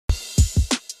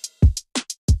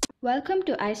Welcome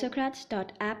to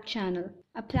Isocrates.App channel,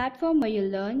 a platform where you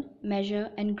learn, measure,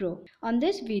 and grow. On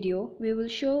this video, we will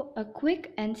show a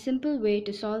quick and simple way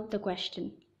to solve the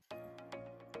question.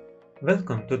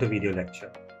 Welcome to the video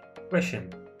lecture.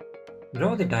 Question.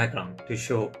 Draw the diagram to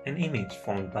show an image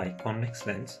formed by convex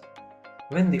lens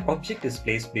when the object is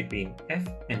placed between f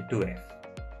and 2f.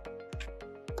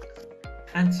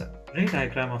 Answer. Ray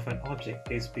diagram of an object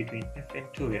placed between f and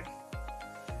 2f.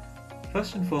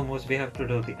 First and foremost, we have to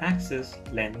draw the axis,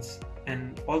 lens,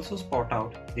 and also spot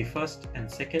out the first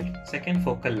and second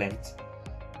focal lengths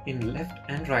in left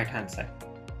and right hand side.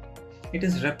 It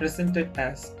is represented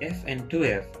as f and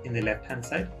 2f in the left hand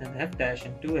side and f dash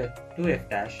and 2f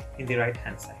dash in the right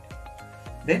hand side.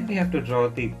 Then we have to draw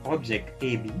the object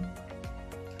AB.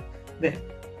 Then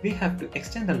we have to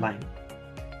extend the line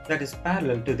that is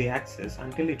parallel to the axis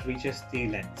until it reaches the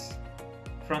lens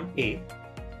from A,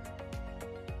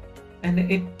 and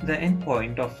the end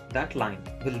point of that line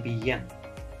will be M.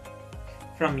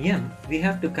 From M we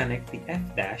have to connect the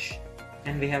f dash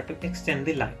and we have to extend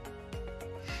the line.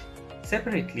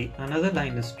 Separately, another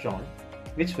line is drawn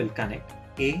which will connect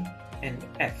A and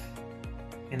F,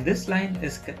 and this line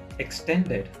is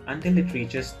extended until it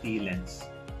reaches the lens,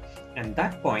 and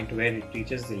that point where it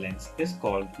reaches the lens is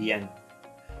called N.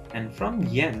 And from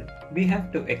N we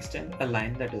have to extend a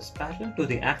line that is parallel to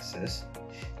the axis,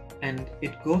 and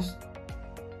it goes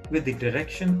with the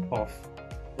direction of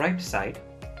right side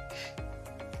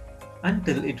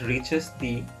until it reaches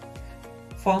the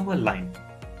former line.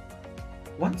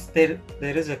 Once there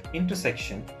is an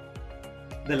intersection,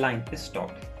 the line is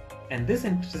stopped, and this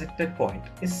intersected point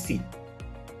is C.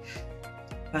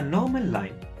 A normal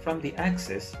line from the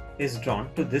axis is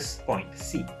drawn to this point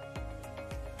C.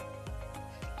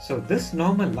 So this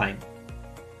normal line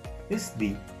is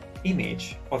the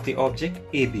image of the object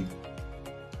AB.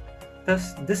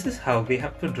 Thus, this is how we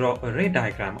have to draw a ray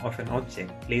diagram of an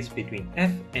object placed between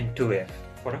f and 2f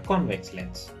for a convex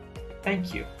lens.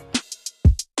 Thank you.